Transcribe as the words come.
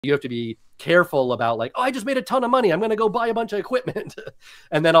You have to be careful about like, oh, I just made a ton of money, I'm going to go buy a bunch of equipment.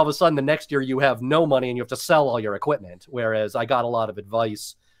 And then all of a sudden the next year you have no money and you have to sell all your equipment. Whereas I got a lot of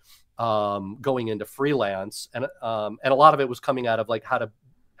advice going into freelance, and a lot of it was coming out of like how to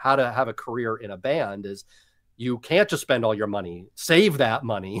have a career in a band is you can't just spend all your money, save that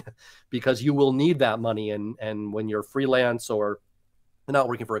money because you will need that money. And when you're freelance or not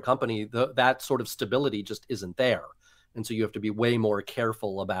working for a company, that sort of stability just isn't there. And so you have to be way more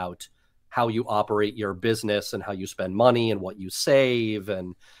careful about how you operate your business and how you spend money and what you save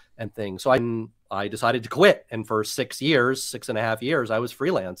and things. So I decided to quit. And for 6.5 years, I was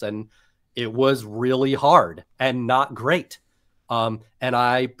freelance, and it was really hard and not great. And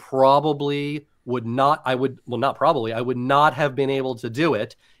I probably would not, I would not have been able to do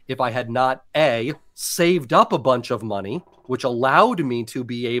it if I had not saved up a bunch of money, which allowed me to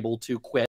be able to quit